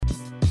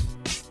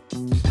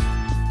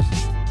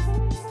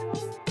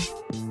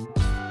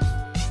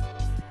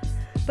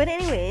But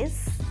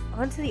anyways,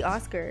 on to the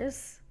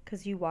Oscars,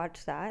 because you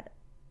watched that,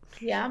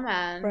 Yeah,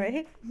 man.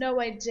 right? No,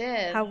 I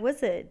did. How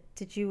was it?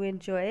 Did you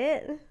enjoy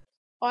it?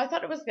 Oh, I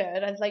thought it was good.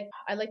 I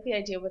like the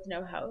idea with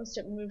no host.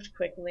 It moved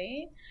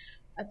quickly.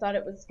 I thought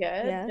it was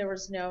good. Yeah. There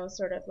was no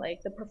sort of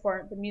like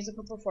the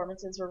musical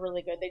performances were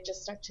really good. They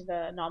just stuck to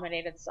the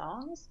nominated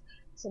songs,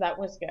 so that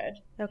was good.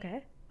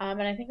 Okay.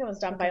 And I think it was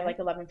done by Okay. like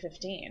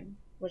 11:15,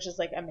 which is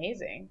like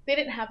amazing. They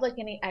didn't have like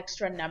any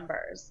extra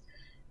numbers.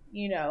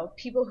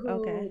 People who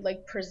Okay.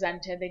 like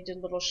presented, they did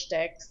little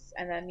shticks,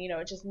 and then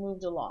it just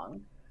moved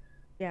along.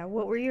 Yeah.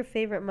 What were your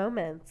favorite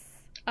moments?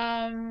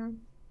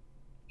 Um,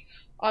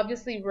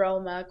 Obviously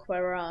Roma,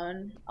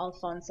 Cuarón,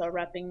 Alfonso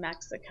repping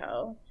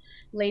Mexico,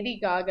 Lady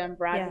Gaga and Yeah.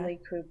 Bradley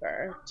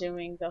Cooper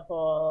doing the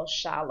whole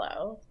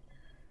Shallow.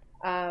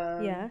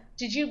 Yeah.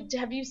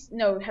 Have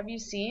you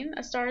seen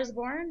A Star Is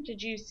Born?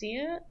 Did you see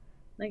it?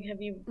 Like,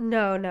 have you?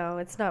 No, no,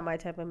 it's not my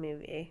type of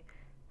movie.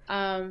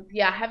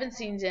 Yeah, I haven't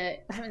seen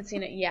it. I haven't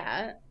seen it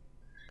yet,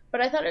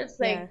 but I thought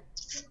Yeah.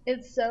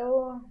 it's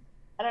so.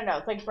 I don't know.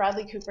 It's like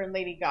Bradley Cooper and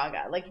Lady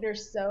Gaga. Like they're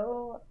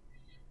so.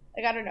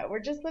 Like I don't know. We're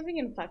just living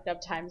in fucked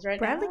up times right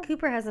Bradley now.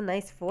 Cooper has a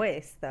nice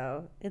voice,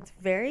 though. It's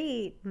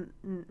very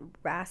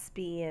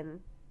raspy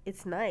and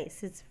it's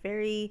nice. It's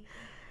very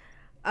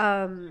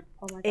Oh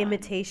my god.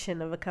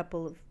 imitation of a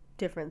couple of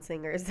different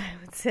singers, I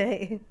would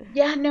say.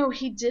 Yeah, no,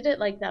 he did it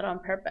like that on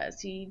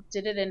purpose. He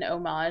did it in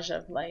homage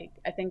of like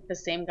I think the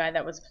same guy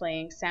that was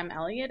playing Sam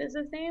Elliott is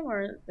his name,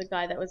 or the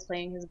guy that was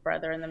playing his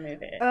brother in the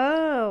movie.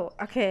 Oh,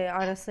 okay.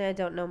 Honestly, I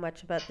don't know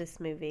much about this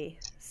movie.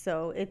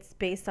 So it's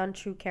based on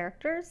true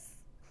characters?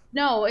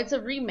 No, it's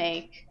a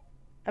remake.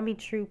 I mean,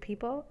 true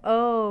people?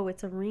 Oh,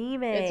 it's a It's a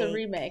remake.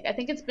 remake. I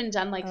think it's been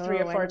done like three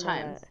or Oh, I four didn't know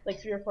times. that. Like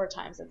 3 or 4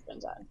 times it's been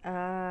done.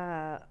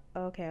 Ah,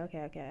 okay,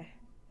 okay, okay.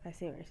 I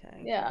see what you're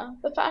saying. Yeah,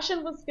 the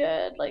fashion was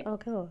good. Like, Oh,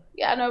 cool.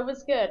 yeah, no, it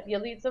was good.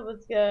 Yalitza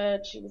was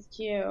good. She was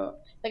cute.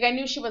 Like, I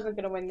knew she wasn't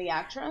gonna win the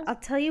actress. I'll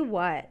tell you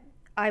what.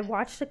 I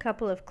watched a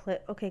couple of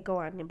clips. Okay, go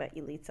on about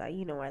Yulitsa.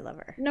 You know I love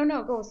her. No,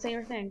 no, go say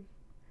your thing.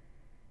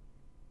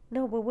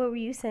 No, but what were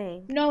you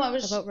saying No,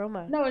 about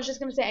Roma? I was just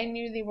gonna say I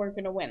knew they weren't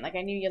gonna win. Like,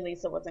 I knew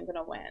Yalitza wasn't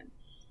gonna win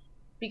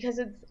because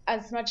it's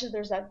as much as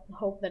there's that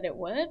hope that it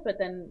would, but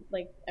then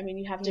like, I mean,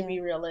 you have to Yeah. be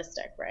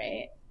realistic,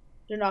 right?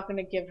 They're not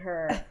gonna give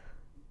her.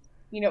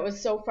 It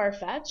was so far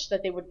fetched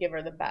that they would give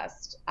her the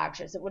best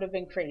actress. It would have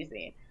been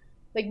crazy.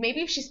 Like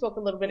maybe if she spoke a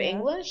little bit Yeah.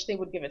 English, they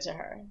would give it to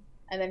her,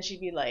 and then she'd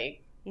be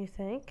like, You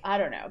think? I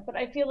don't know, but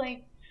I feel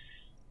like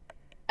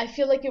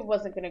it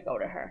wasn't gonna go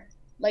to her.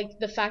 Like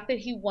the fact that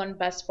he won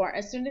Best Foreign,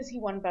 as soon as he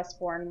won Best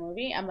Foreign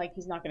Movie, I'm like,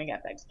 he's not gonna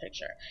get Best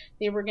Picture.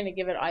 They were gonna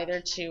give it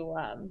either to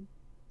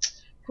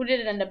who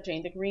did it end up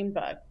doing? The Green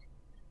Book,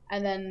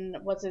 and then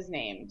what's his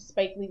name?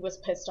 Spike Lee was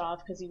pissed off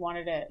because he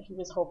wanted it. He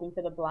was hoping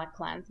for the Black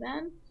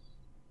Klansman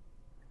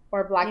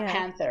or Black Yeah.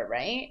 Panther,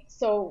 right?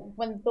 So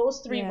when those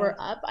three Yeah. were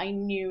up, I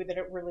knew that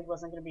it really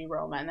wasn't going to be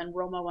Roma, and then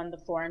Roma won the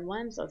foreign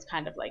one, so it's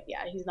kind of like,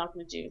 yeah, he's not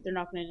going to do. They're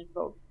not going to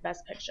vote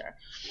Best Picture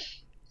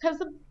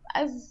because,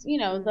 as you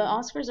know, the Mm.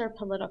 Oscars are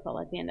political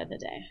at the end of the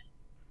day.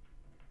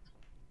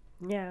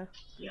 Yeah.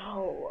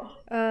 Yo.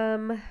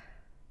 Um,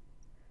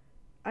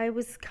 I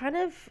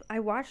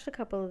watched a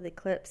couple of the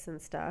clips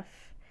and stuff,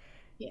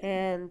 Yeah.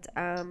 and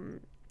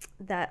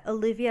that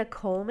Olivia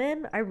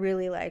Colman, I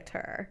really liked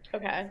her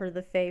Okay. for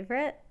The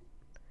Favorite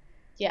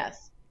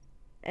Yes.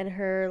 and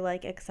her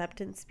like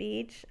acceptance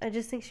speech. I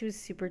just think she was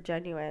super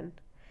genuine.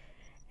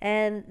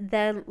 And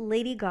then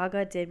Lady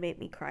Gaga did make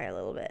me cry a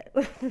little bit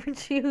when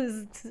she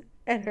was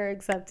at her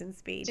acceptance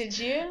speech. Did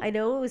you? I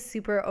know it was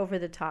super over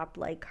the top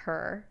like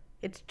her.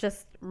 It's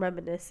just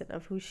reminiscent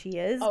of who she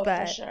is, Oh, for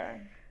but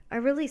sure. I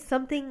really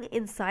something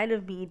inside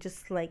of me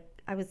just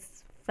like I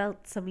was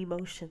felt some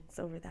emotions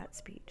over that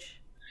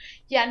speech.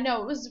 Yeah.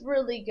 No, it was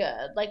really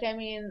good. Like, I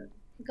mean,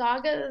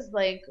 Gaga is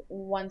like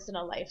once in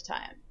a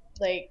lifetime.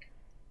 Like,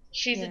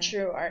 she's a Yeah.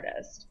 true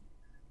artist.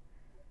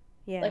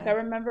 Like I Yeah.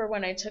 remember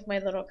when I took my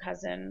little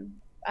cousin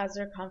as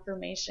her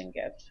confirmation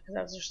gift because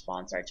I was her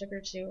sponsor. I took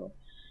her to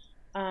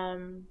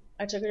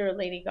a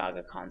Lady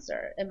Gaga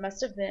concert. It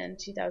must have been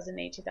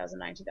 2008,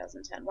 2009,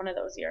 2010, one of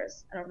those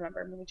years. I don't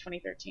remember, maybe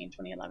 2013,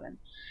 2011.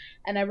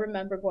 And I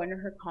remember going to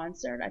her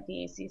concert at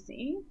the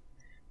ACC,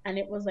 and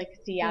it was like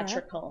Yeah.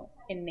 theatrical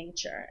in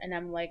nature. And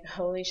I'm like,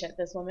 holy shit,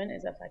 this woman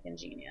is a fucking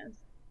genius.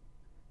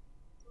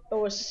 It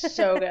was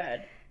so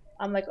good.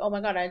 I'm like, oh my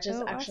god, Oh,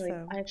 awesome.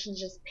 I actually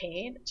just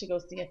paid to go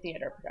see a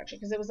theater production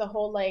because it was a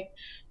whole like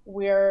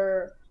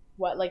we're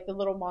what like the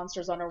little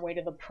monsters on her way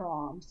to the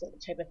prom so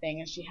type of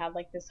thing, and she had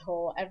like this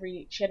whole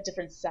every she had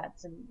different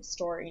sets and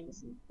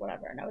stories and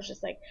whatever, and I was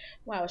just like,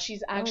 wow,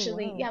 she's Oh,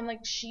 actually wow. yeah, I'm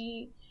like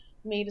she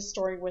made a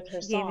story with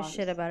her She gave a songs.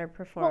 shit about her Well,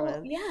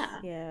 performance. yeah,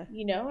 Yeah.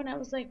 and I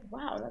was like,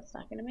 wow, that's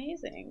fucking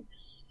amazing.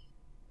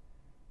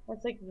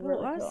 That's like Oh,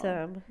 really cool.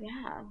 awesome.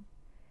 Yeah.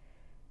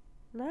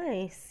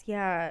 Nice.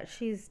 Yeah,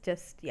 she's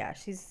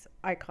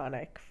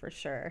iconic for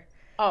sure.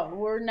 Oh,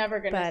 we're never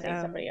gonna But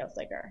see somebody else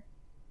like her.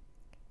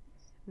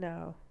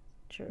 no.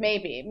 True.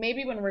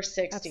 Maybe when we're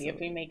 60, if we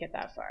Absolutely. make it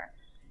that far,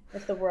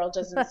 if the world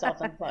doesn't self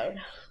implode.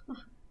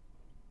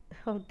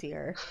 Oh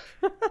dear.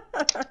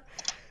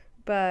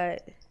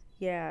 But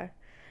yeah,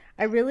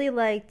 I really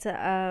liked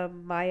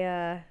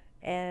Maya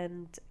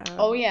and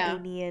Oh yeah,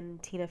 Amy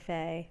and Tina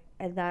Fey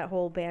and that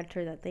whole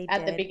banter that they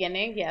at the did.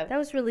 beginning, yeah, That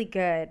was really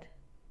good.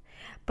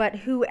 But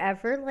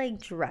whoever like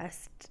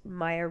dressed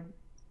Maya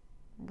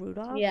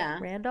yeah,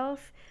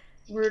 Randolph,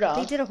 they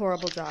Rudolph. did a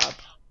horrible job.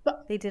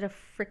 But They did a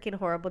freaking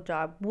horrible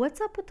job. What's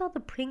up with all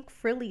the pink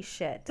frilly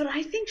shit? but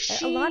I think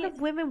A lot she,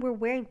 of women were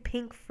wearing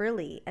pink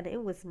frilly, and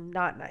it was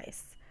not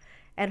nice.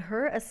 And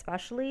her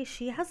especially,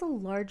 she has a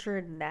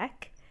larger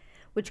neck,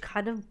 which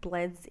kind of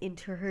blends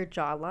into her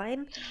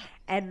jawline.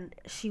 And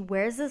she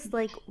wears this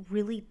like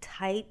really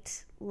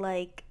tight,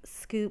 like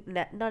scoop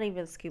neck, not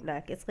even scoop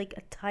neck. It's like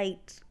a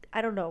tight,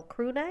 I don't know,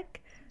 crew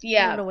neck. I don't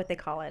yeah, know what they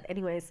call it.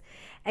 Anyways,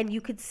 and you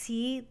could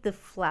see the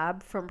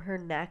flab from her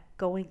neck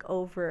going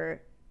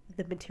over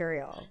the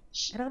material.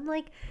 sh- And I'm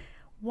like,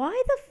 why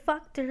the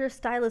fuck did her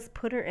stylist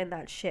put her in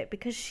that shit?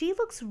 Because she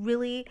looks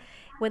really,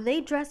 when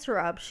they dress her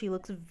up, she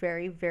looks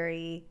very,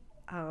 very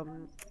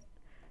um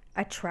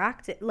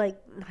attractive, like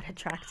not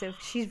attractive,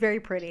 she's very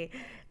pretty,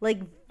 like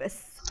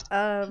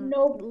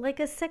no, like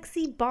a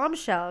sexy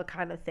bombshell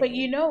kind of but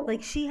thing. Like no,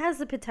 she has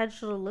the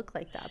potential to look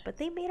like that, but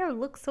they made her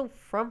look so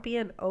frumpy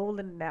and old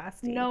and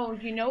nasty. no,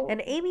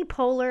 And Amy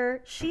Poehler,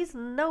 she's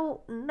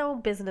no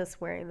business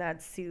wearing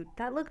that suit.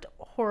 That looked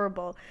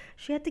horrible.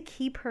 She had to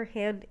keep her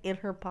hand in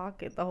her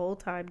pocket the whole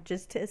time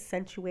just to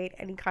accentuate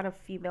any kind of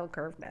female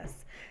curveness.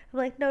 I'm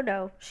like,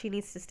 no, she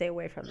needs to stay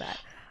away from that.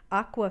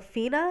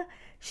 Aquafina,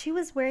 she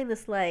was wearing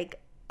this like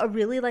I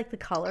really like the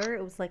color.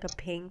 It was like a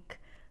pink,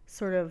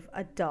 sort of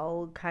a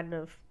dull kind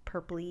of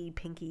purpley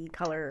pinky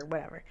color or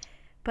whatever.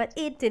 But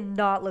it did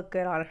not look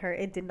good on her.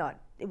 It did not.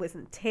 It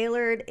wasn't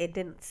tailored. It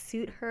didn't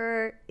suit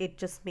her. It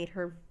just made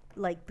her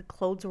like the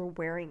clothes were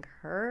wearing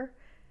her.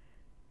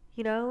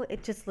 You know,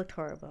 it just looked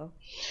horrible.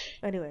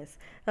 Anyways,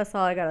 that's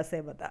all I gotta say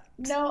about that.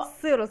 no,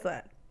 Pseudo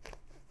set.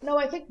 no.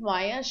 I think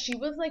Maya, she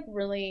was like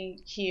really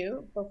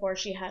cute before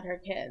she had her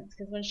kids,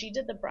 because when she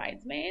did the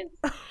bridesmaids,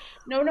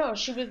 no,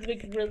 she was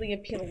like really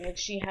appealing. Like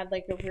she had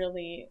like a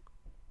really,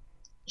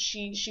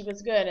 she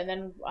was good, and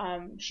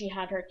then she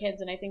had her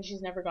kids, and I think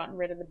she's never gotten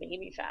rid of the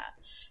baby fat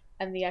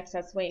and the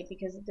excess weight,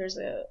 because there's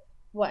a,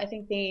 well, I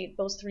think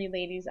those three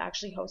ladies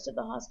actually hosted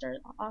the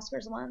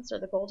Oscars once, or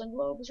the Golden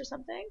Globes or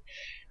something,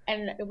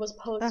 and Uh huh. it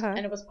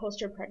was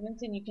post her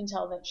pregnancy, and you can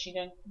tell that she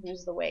didn't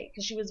lose the weight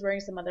because she was wearing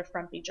some other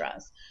frumpy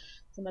dress,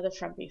 some other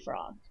frumpy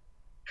frock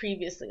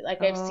previously.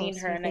 Like I've Oh, seen her,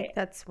 so you and think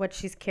that's what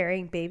she's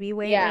carrying baby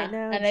weight right yeah,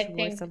 now? and And I she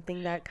wore think,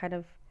 something that kind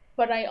of.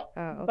 but I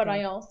Oh, but I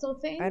okay. also I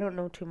think don't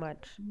know too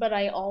much. But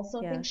I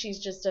also Yeah. think she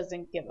just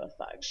doesn't give a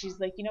fuck. She's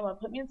like, you know what?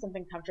 Put me in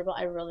something comfortable.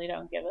 I really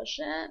don't give a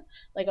shit.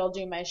 Like, I'll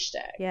do my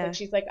shtick. Like, Yeah.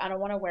 she's like, I don't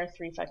want to wear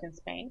three fucking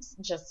Spanx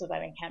just so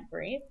that I can't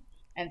breathe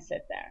and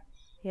sit there.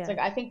 It's Yeah.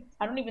 like,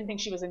 I don't even think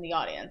she was in the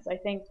audience. I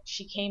think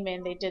she came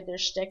in, they did their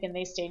shtick, and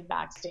they stayed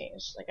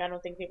backstage. Like, I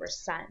don't think they were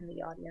sat in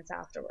the audience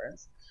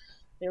afterwards.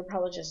 They were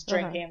probably just Uh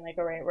huh. drinking, like,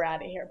 all right, we're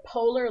out of here.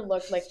 Polar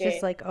looked like She's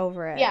just like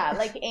over it. yeah,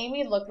 like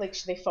Amy looked like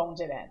they phoned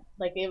it in.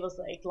 Like, it was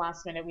like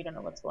last minute, we don't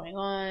know what's going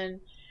on,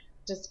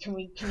 just can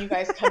you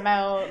guys come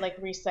out, like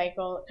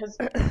recycle, because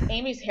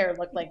Amy's hair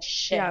looked like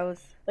Yeah, I shit.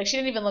 was. Like she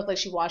didn't even look like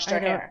she washed I her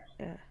don't. hair.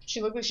 Yeah.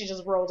 She looked like she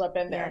just rolled up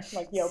in Yeah. there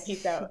like, yo,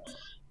 peace out,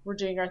 we're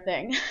doing our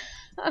thing.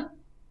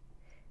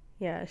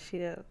 Yeah. She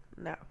didn't.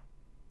 No,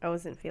 I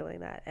wasn't feeling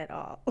that at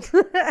all.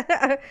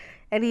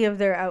 Any of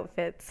their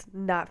outfits,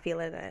 not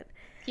feeling it.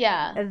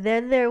 Yeah. And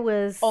then there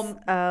was Oh,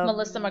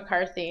 Melissa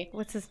McCarthy.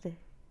 what's his name?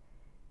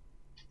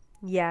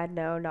 Yeah,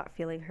 no, not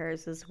feeling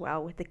hers as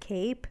well with the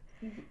cape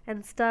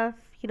and stuff.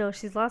 You know,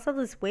 she's lost all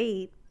this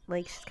weight.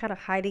 Like she's kind of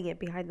hiding it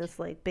behind this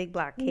like big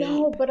black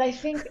No, cape. but I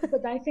think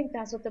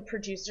that's what the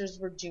producers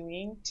were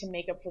doing to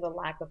make up for the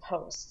lack of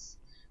hosts.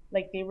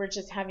 Like they were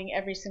just having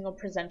every single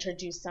presenter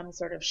do some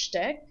sort of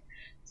shtick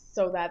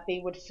so that they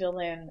would fill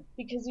in,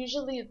 because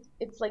usually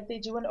it's like they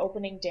do an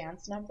opening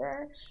dance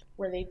number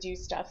where they do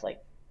stuff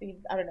like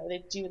I don't know,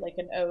 they do like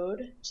an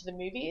ode to the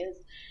movies,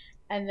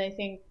 and I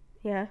think,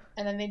 Yeah.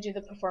 and then they do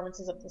the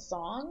performances of the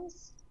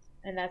songs,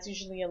 and that's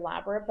usually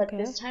elaborate, but Okay.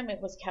 this time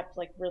it was kept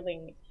like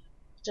really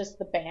just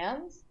the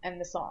bands and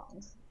the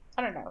songs.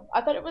 I don't know. I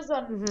thought it was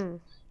Mhm.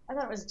 I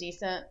thought it was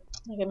decent.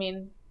 Like, I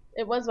mean,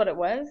 it was what it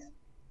was.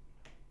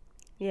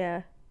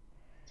 Yeah.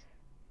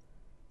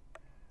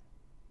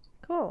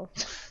 Cool.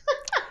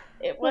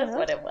 It was Well,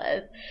 what it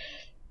was.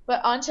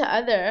 But on to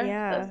other.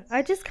 yeah.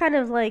 I just kind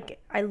of like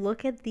I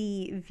look at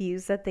the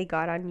views that they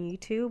got on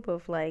YouTube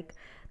of like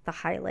the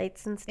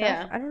highlights and stuff.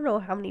 Yeah. I don't know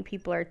how many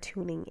people are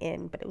tuning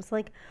in, but it was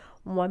like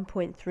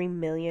 1.3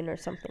 million or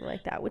something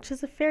like that, which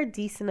is a fair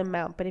decent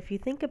amount. But if you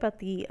think about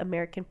the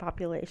American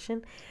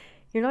population,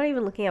 you're not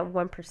even looking at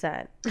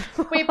 1%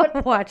 Wait,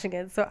 but watching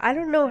it. So I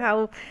don't know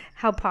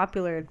how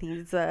popular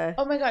these oh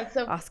my God.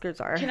 So Oscars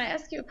are. can I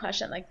ask you a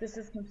question? Like, this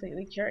is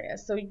completely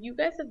curious. So you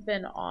guys have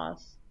been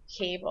off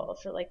cable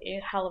for like a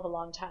hell of a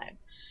long time.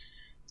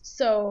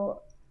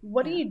 So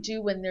what do Yeah. you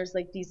do when there's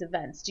like these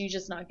events? Do you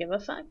just not give a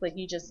fuck? Like,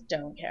 you just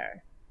don't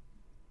care?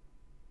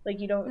 Like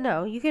you don't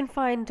No, you can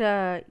find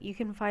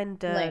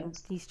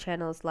links. these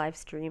channels live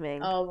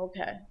streaming Oh,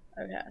 okay.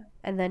 Okay.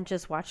 and then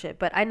just watch it.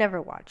 But I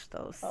never watch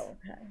those. Oh,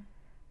 okay.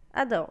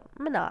 I don't.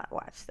 I'm not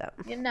watch them.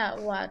 You're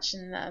not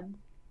watching them.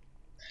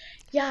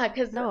 Yeah,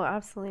 because No,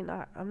 absolutely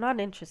not. I'm not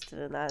interested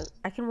in that.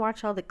 I can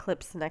watch all the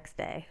clips the next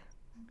day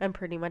and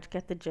pretty much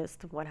get the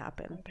gist of what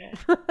happened.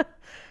 okay.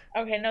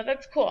 Okay, no,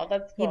 that's cool.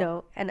 That's You cool.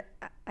 know, and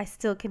I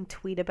still can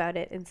tweet about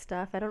it and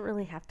stuff. I don't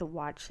really have to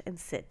watch and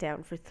sit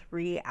down for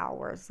 3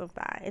 hours of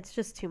that. It's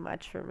just too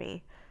much for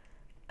me.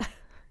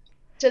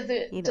 Does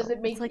You it does know, it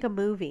it's make like a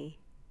movie.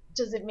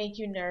 does it make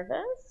you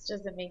nervous?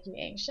 Does it make you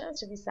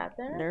anxious? Have you sat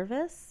there?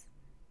 Nervous?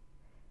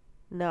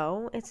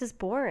 No, it's just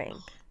boring.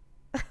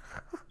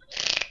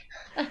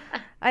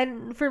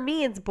 For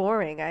me it's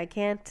boring. I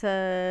can't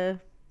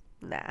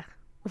nah.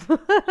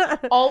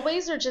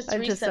 Always or just I'm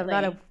not a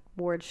recently?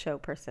 award show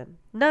person.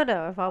 No,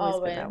 no, I've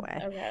always been that Always.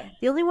 way. Okay.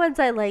 The only ones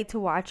I like to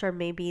watch are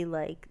maybe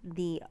like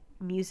the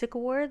music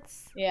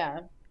awards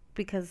Yeah.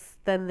 because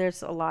then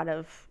there's a lot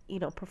of, Yeah.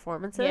 Yeah.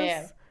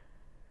 performances.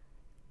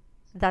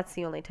 That's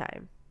the only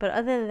time. But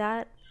other than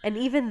that, and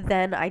even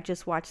then I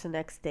just watch the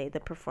next day the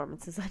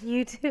performances on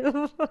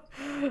YouTube.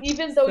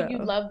 Even though you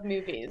So, love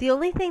movies. the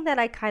only thing that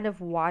I kind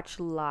of watch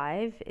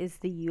live is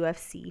the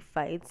UFC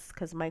fights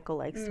because Michael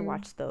likes to Mm.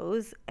 watch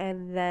those,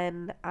 and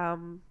then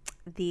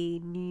the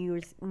New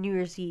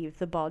Year's Eve,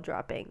 the ball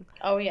dropping.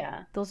 Oh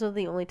yeah. Those are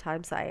the only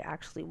times I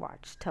actually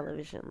watch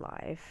television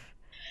live.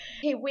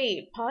 Hey,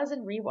 wait, pause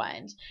and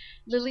rewind.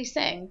 Lily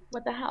Singh,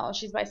 what the hell?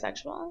 She's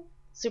bisexual?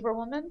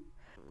 Superwoman?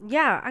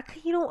 Yeah,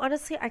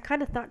 honestly, I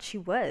kind of thought she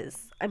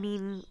was. I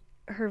mean,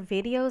 her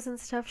videos and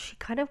stuff, she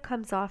kind of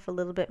comes off a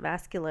little bit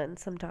masculine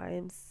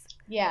sometimes.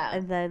 Yeah.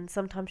 And then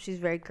sometimes she's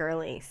very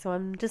girly. So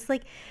I'm just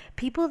like,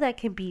 people that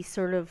can be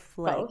sort of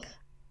like, Both.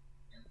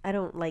 I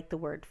don't like the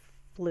word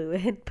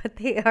fluid, but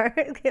they are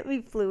can be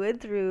fluid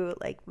through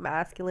like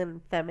masculine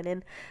and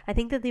feminine. I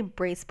think that they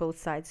embrace both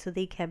sides so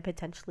they can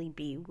potentially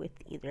be with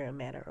either a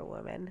man or a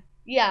woman.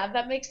 Yeah,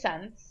 that makes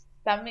sense.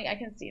 I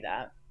can see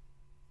that.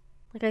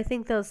 Like I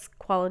think those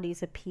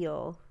qualities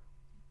appeal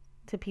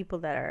to people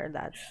that are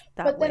that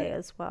But then way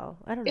as well.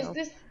 I don't is know.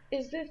 this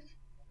this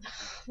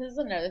is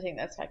another thing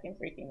that's fucking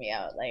freaking me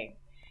out. Like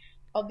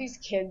all these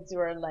kids who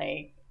are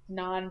like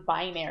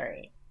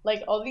non-binary.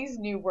 Like all these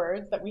new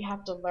words that we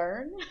have to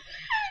learn.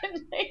 And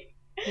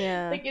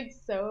Yeah. like it's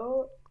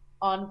so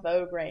on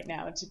vogue right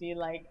now to be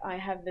like, I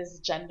have this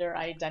gender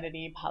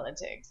identity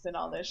politics and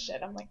all this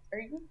shit. I'm like, are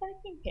you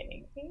fucking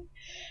kidding me?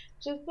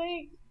 Just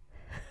like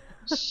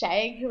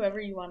shag whoever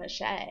you want to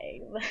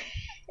shag.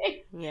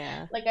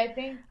 Yeah. Like I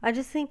think, I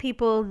just think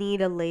people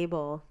need a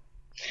label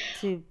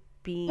to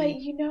but be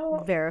you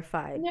know,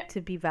 verified, no,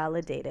 to be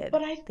validated.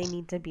 but I, They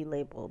need to be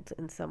labeled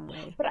in some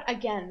way. but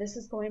again, this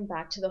is going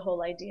back to the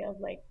whole idea of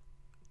like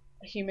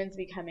humans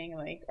becoming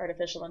like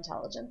artificial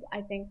intelligence.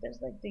 I think there's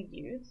like the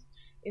youth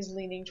is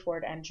leaning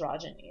toward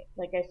androgyny.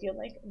 Like I feel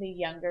like the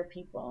younger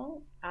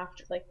people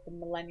after like the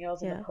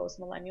millennials and the Yeah. post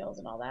millennials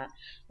and all that,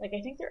 like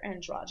I think they're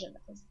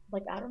androgynous.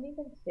 Like I don't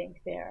even think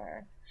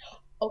they're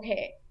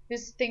okay.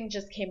 This thing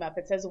just came up.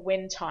 It says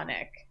Wind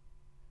Tonic.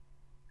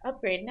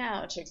 Upgrade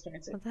now to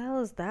experience it. What the hell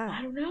is I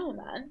that? don't know,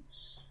 man.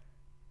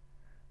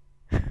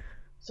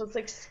 So it's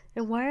like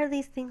And why are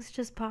these things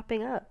just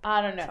popping up?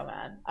 I don't know,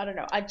 man. I don't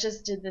know. I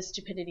just did this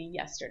stupidity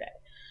yesterday.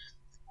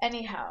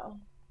 Anyhow,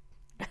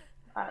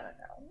 I don't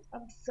know.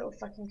 I'm so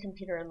fucking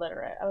computer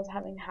illiterate. I was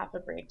having half a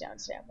breakdown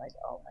today. I'm like,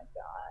 oh my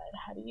god,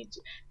 how do you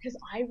do? Because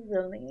I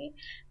really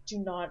do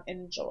not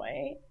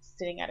enjoy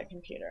sitting at a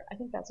computer. I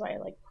think that's why I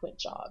like quit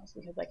jobs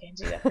because like I can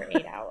do that for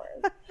 8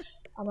 hours.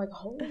 I'm like,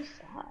 holy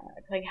fuck!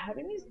 Like, how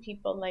do these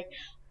people like?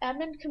 I'm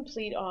in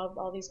complete awe of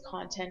all these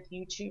content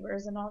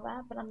YouTubers and all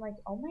that, but I'm like,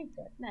 oh my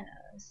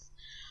goodness,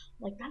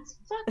 like that's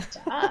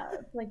fucked up.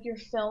 Like you're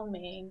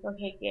filming,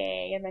 okay,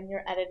 gay, and then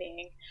you're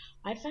editing.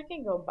 I'd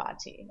fucking go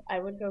bati. I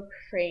would go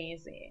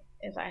crazy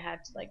if I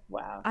had to. Like,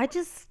 wow, I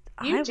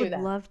you do would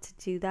that. love to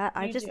do that.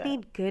 I You do just it.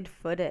 need good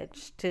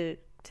footage to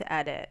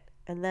edit.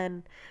 And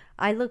then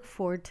I look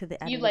forward to the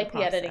You editing like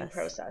the editing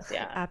process. process,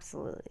 yeah.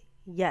 Absolutely.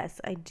 Yes,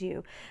 I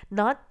do.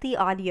 Not the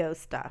audio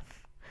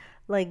stuff,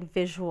 like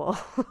visual.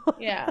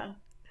 Yeah.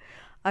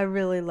 I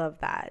really love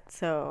that.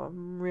 So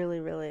I'm really,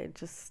 really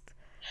just,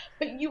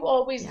 But you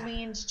always yeah,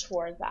 leaned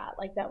toward that.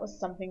 Like that was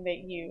something that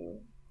you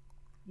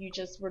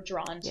just were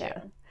drawn yeah.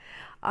 to.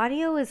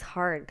 Audio is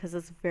hard because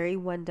it's very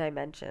one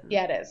dimension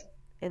Yeah, it is.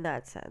 in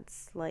that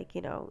sense. Like,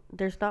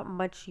 there's not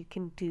much you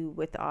can do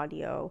with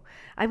audio.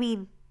 I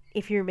mean,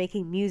 if you're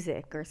making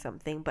music or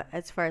something, but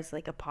as far as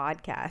like a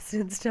podcast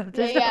and stuff, Yeah,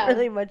 there's not yeah.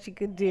 really much you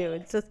can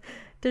do.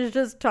 There's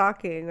just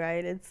talking,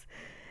 right?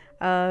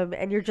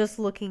 And you're just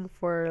looking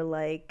for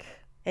like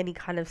any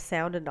kind of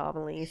sound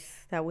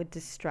anomalies that would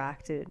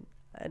distract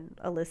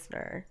a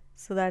listener.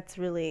 So that's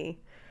really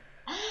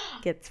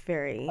gets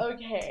very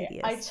Okay, I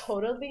tedious at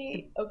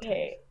totally times.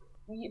 okay.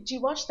 Do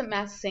you watch The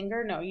Masked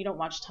Singer? No, you don't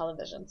watch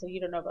television, so you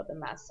don't know about The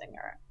Masked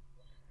Singer.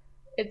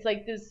 It's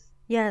like this.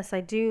 Yes,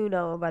 I do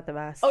know about The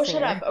Masked Oh,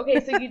 shut up. Singer.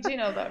 Okay, so you do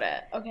know about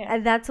it. Okay.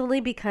 And that's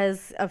only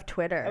because of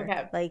Twitter.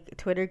 Okay. Like,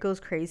 Twitter goes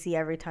crazy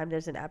every time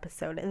there's an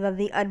episode. And then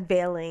the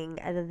unveiling,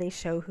 and then they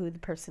show who the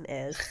person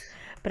is.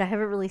 But I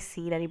haven't really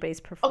seen anybody's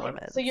Okay,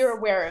 performance. so you're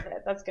aware of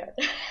it. That's good.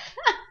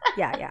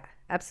 Yeah,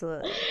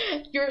 absolutely.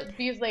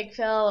 Be's like,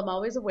 Phil, I'm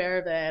always aware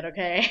of it,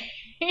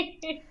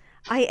 okay?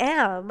 I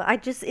am.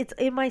 It's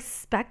in my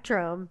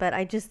spectrum, but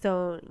I just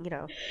don't,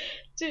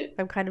 Dude,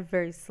 I'm kind of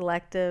very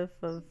selective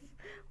of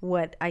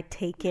what I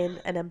take in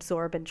and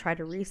absorb and try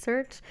to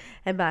research,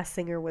 and Masked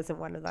Singer wasn't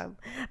one of them.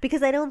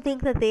 Because I don't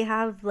think that they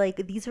have,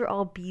 like, these are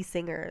all B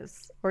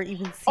singers or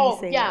even C oh,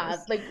 singers. yeah,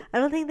 like, I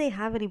don't think they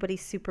have anybody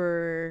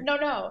super,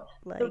 no.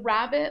 like, The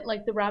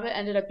rabbit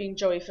ended up being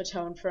Joey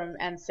Fatone from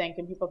NSYNC,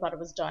 and people thought it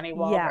was Donnie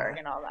Wahlberg yeah.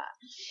 and all that.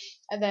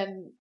 And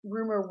then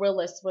Rumor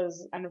Willis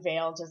was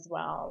unveiled as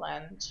well,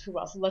 and who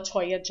else?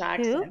 LaToya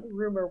Jackson.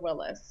 Rumor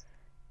Willis.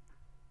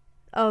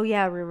 Oh,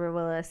 yeah, Rumor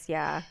Willis,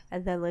 yeah.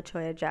 And then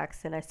LaToya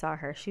Jackson, I saw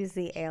her. She's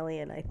the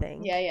alien, I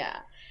think. Yeah.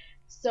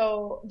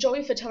 So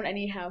Joey Fatone,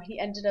 anyhow,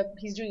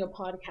 he's doing a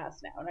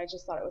podcast now, and I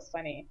just thought it was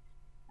funny.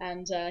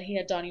 And he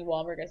had Donnie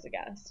Wahlberg as a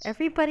guest.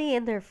 Everybody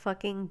and their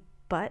fucking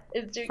butt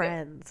Is doing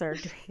friends are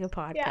doing a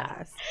podcast.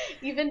 Yeah.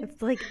 Even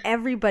It's like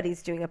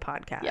everybody's doing a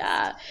podcast.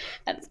 yeah,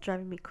 and It's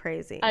driving me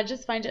crazy. I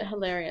just find it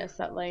hilarious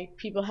that like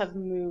people have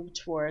moved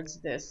towards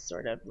this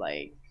sort of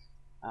like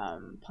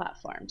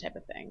platform type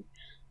of thing.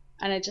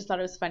 And I just thought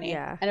it was funny.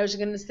 Yeah. And I was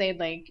going to say,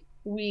 like,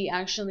 we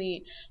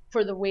actually,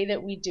 for the way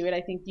that we do it,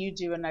 I think you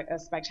do a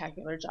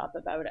spectacular job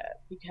about it.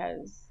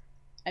 Because,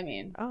 I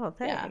mean, Oh,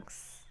 yeah.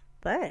 thanks.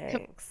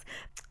 Thanks.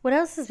 What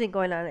else has been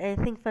going on?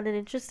 Anything fun and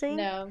interesting?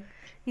 No,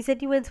 You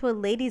said you went to a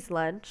ladies'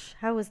 lunch.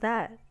 How was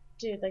that?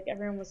 dude, like,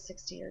 everyone was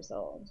 60 years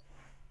old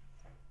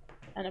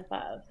and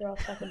above. They're all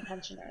fucking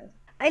pensioners.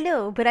 I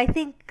know, but I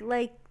think,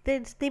 like,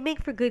 they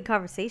make for good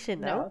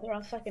conversation, No, no? they're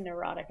all fucking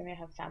neurotic and they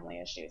have family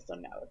issues. So,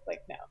 no, it's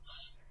like, no.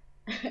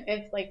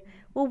 It's like,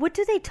 Well, what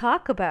do they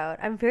talk about?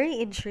 I'm very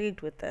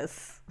intrigued with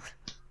this.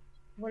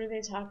 what do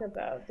they talk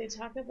about? They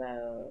talk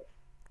about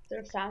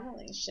their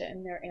family shit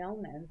and their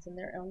ailments and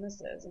their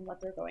illnesses and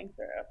what they're going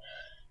through.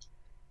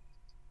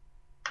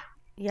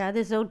 Yeah,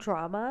 there's no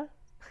drama?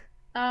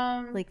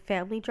 Like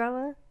family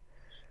drama?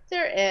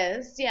 There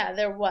is. Yeah,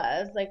 there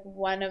was. Like,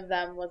 one of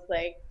them was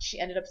like, she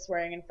ended up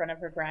swearing in front of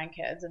her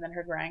grandkids, and then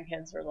her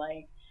grandkids were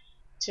like,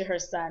 to her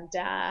son,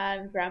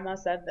 Dad, Grandma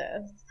said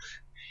this.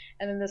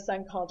 And then the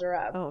son called her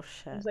up. Oh, He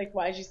shit. was like,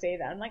 why'd you say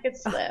that? I'm like, it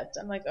slipped.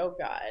 I'm like, oh,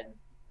 God.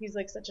 He's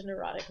like such a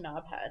neurotic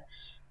knobhead.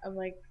 I'm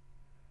like,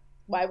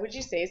 why would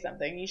you say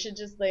something? You should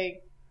just,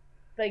 like,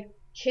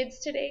 kids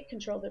today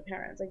control their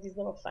parents. Like, these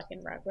little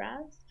fucking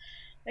rugrats.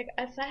 Like,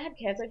 if I had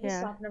kids, I'd be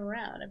Yeah. slapping them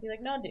around. I'd be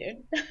like, no,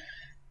 dude.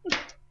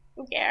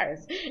 Who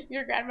cares?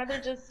 Your grandmother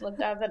just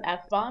slipped out an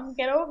F-bomb.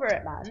 Get over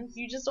it, man.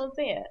 You just don't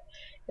say it.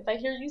 If I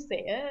hear you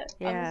say it,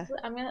 Yeah.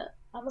 I'm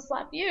gonna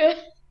slap you.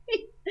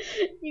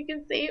 You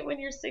can say it when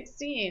you're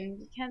 16.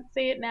 You can't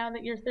say it now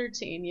that you're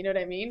 13. You know what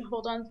I mean?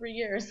 Hold on 3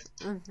 years.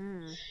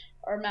 Mm-hmm.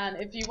 Or, man,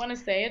 if you want to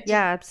say it,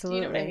 Yeah, do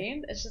you know what I absolutely.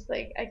 mean? It's just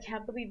like, I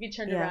can't believe he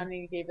turned Yeah. around and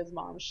he gave his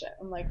mom shit.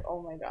 I'm like,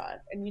 oh my God.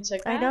 And you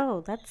took that? I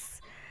know.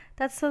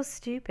 That's so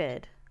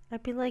stupid.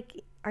 I'd be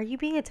like, are you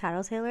being a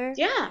tattletaler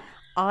Yeah.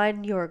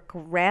 on your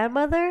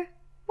grandmother?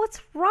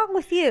 What's wrong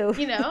with you?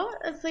 You know?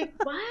 It's like,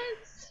 what?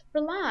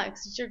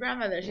 Relax. It's your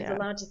grandmother. She's Yeah.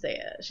 allowed to say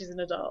it. She's an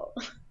adult.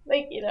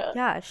 Like, you know?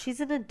 Yeah, she's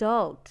an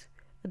adult.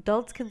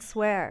 Adults can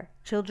swear.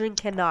 Children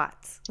cannot.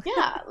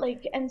 Yeah.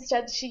 Like,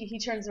 instead, he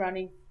turns around and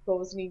he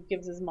goes and he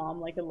gives his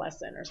mom, like, a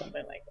lesson or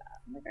something like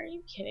that. I'm like, are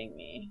you kidding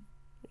me?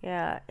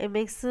 Yeah, it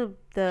makes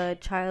the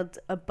child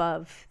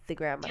above the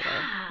grandmother,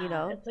 you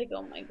know? It's like,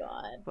 oh my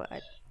God.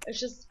 But It's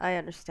just, I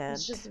understand.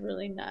 it's just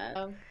really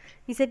nuts.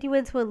 You said you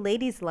went to a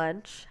ladies'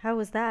 lunch. How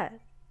was that?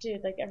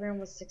 Dude, like, everyone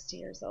was 60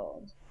 years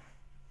old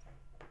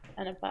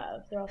and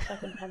above. They're all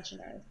fucking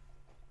pensioners.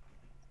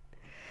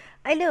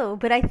 I know,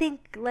 but I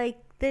think, like,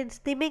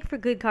 they make for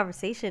good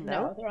conversation,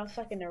 No, no? they're all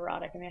fucking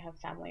neurotic and they have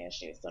family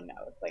issues. So, no,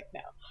 it's like,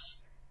 no.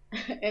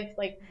 It's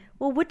like,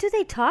 Well, what do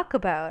they talk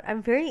about?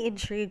 I'm very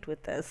intrigued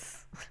with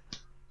this.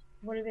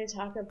 what do they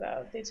talk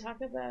about? They talk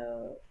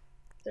about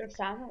their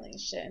family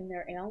shit and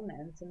their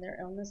ailments and their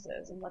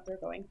illnesses and what they're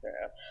going through.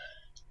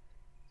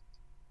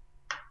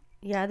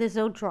 Yeah, there's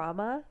no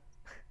drama?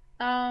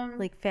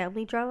 Like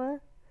family drama?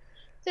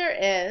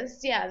 There is.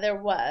 Yeah, there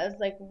was.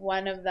 Like,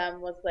 one of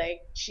them was like,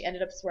 she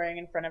ended up swearing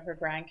in front of her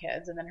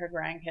grandkids, and then her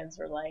grandkids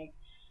were like,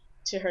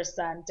 to her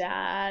son,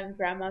 Dad,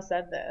 Grandma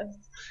said this.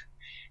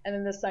 And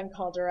then the son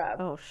called her up.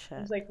 Oh, He shit.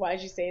 was like,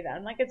 why'd you say that?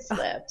 I'm like, it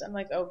slipped. I'm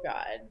like, oh,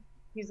 God.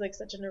 He's like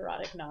such a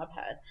neurotic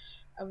knobhead.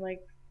 I'm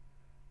like,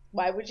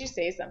 why would you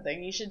say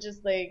something? You should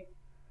just, like,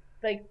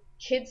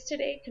 kids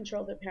today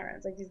control their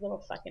parents. Like, these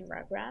little fucking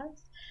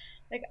rugrats.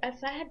 Like,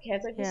 if I had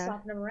kids, I'd be Yeah.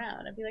 slapping them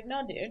around. I'd be like,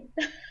 no, dude.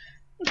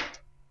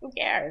 Who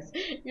cares?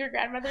 Your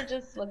grandmother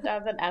just slipped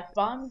out an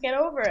F-bomb. Get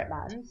over it,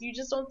 man. You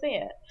just don't say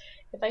it.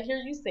 If I hear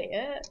you say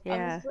it,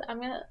 Yeah. I'm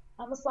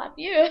gonna slap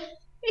you.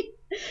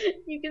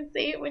 You can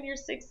say it when you're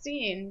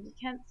 16. You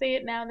can't say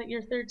it now that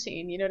you're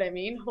 13. You know what I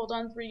mean? Hold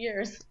on 3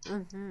 years.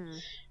 Mm-hmm.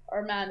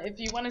 Or man, if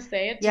you want to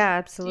say it, just,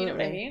 Yeah, do you know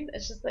what I absolutely. mean?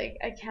 It's just like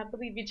I can't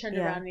believe you turned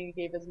Yeah. around and you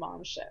gave his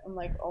mom shit. I'm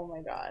like, oh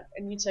my god,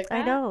 and you took I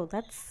that? know.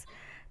 That's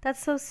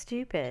so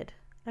stupid.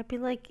 I'd be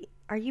like,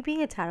 are you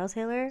being a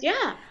tattletailer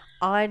Yeah,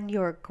 on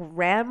your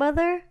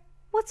grandmother?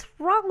 What's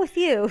wrong with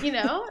you? you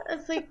know,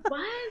 it's like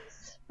what?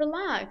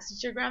 Relax.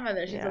 It's your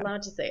grandmother. She's Yeah.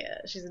 allowed to say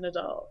it. She's an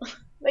adult.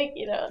 Like,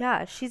 you know.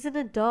 Yeah, she's an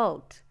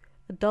adult.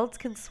 Adults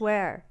can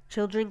swear.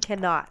 Children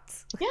cannot.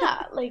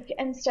 Yeah, like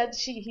instead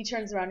he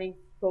turns around and he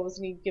goes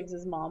and he gives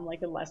his mom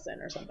like a lesson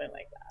or something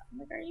like that. I'm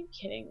like, are you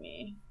kidding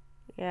me?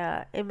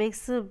 Yeah, it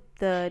makes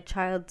the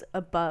child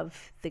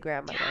above the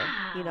grandmother,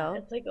 you Yeah, know?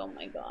 it's like, oh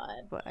my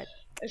god, But,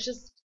 it's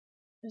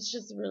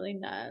just really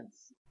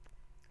nuts.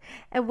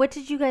 and what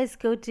did you guys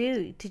go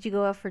do? Did you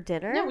go out for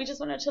dinner? No, we just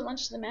went out to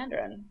lunch to the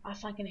Mandarin. I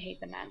fucking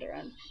hate the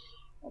Mandarin.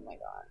 Oh my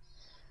god.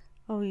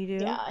 Oh, you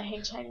do? Yeah, I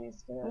hate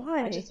Chinese food.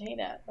 Why? I just hate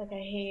it. Like I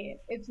hate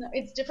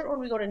it's different when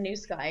we go to New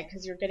Sky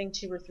because you're getting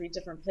 2 or 3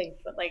 different plates,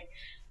 but like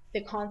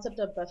the concept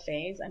of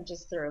buffets, I'm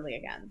just thoroughly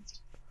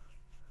against.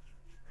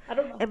 I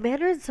don't know. And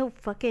Mandarin's so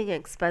fucking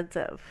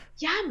expensive.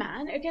 Yeah,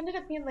 man. It ended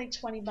up being like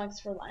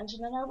 $20 for lunch,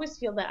 and then I always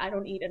feel that I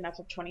don't eat enough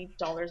of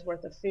 $20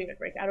 worth of food.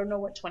 Like I don't know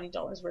what $20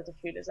 worth of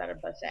food is at a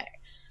buffet.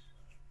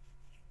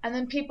 And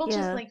then people just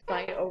Yeah. like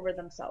fight over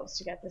themselves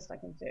to get this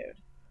fucking food.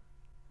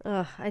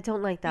 Ugh, I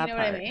don't like that You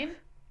know part. what I mean?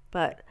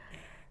 But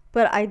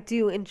I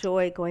do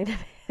enjoy going to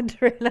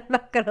Mandarin. I'm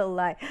not gonna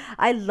lie.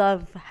 I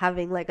love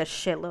having like a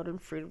shitload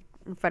of fruit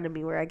in front of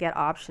me where I get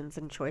options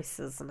and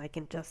choices and I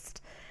can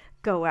just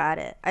go at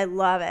it. I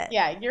love it.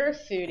 Yeah, you're a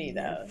foodie I'm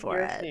there though. for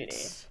You're a it.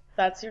 foodie.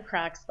 That's your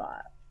crack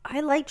spot.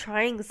 I like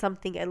trying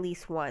something at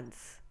least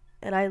once,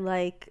 and I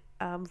like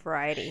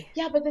variety.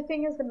 Yeah, but the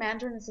thing is, the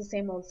Mandarin is the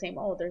same old, same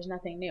old. There's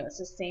nothing new. It's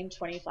the same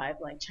 25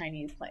 like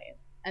Chinese plates,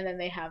 and then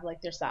they have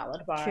like their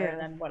salad bar True. and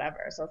then whatever.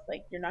 So it's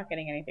like you're not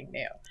getting anything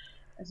new.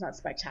 It's not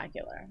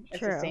spectacular. It's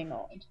the True. same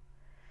old.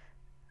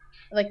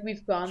 Like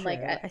we've gone like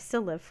True. at, I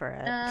still live for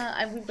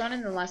it. we've gone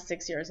in the last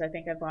 6 years. I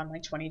think I've gone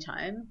like 20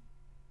 times,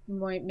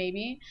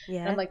 maybe. And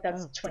Yeah. I'm like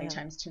that's Oh, 20 damn.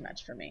 times too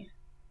much for me.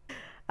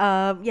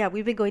 Yeah,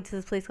 we've been going to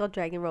this place called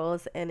Dragon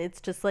Rolls, and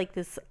it's just like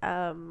this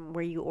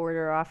where you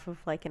order off of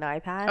like an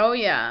iPad. Oh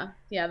yeah,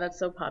 yeah, that's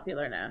so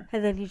popular now.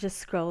 And then you just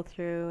scroll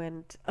through,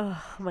 and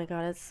oh my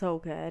god, it's so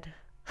good.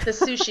 The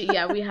sushi,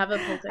 yeah, we have a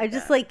place I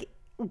just like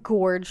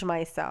gorge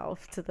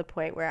myself to the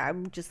point where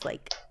I'm just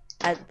like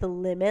at the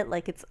limit,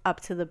 like it's up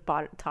to the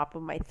top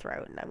of my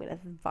throat, and I'm gonna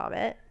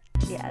vomit.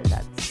 Yeah,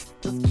 that's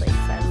this place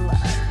I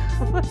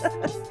love.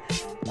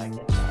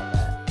 that.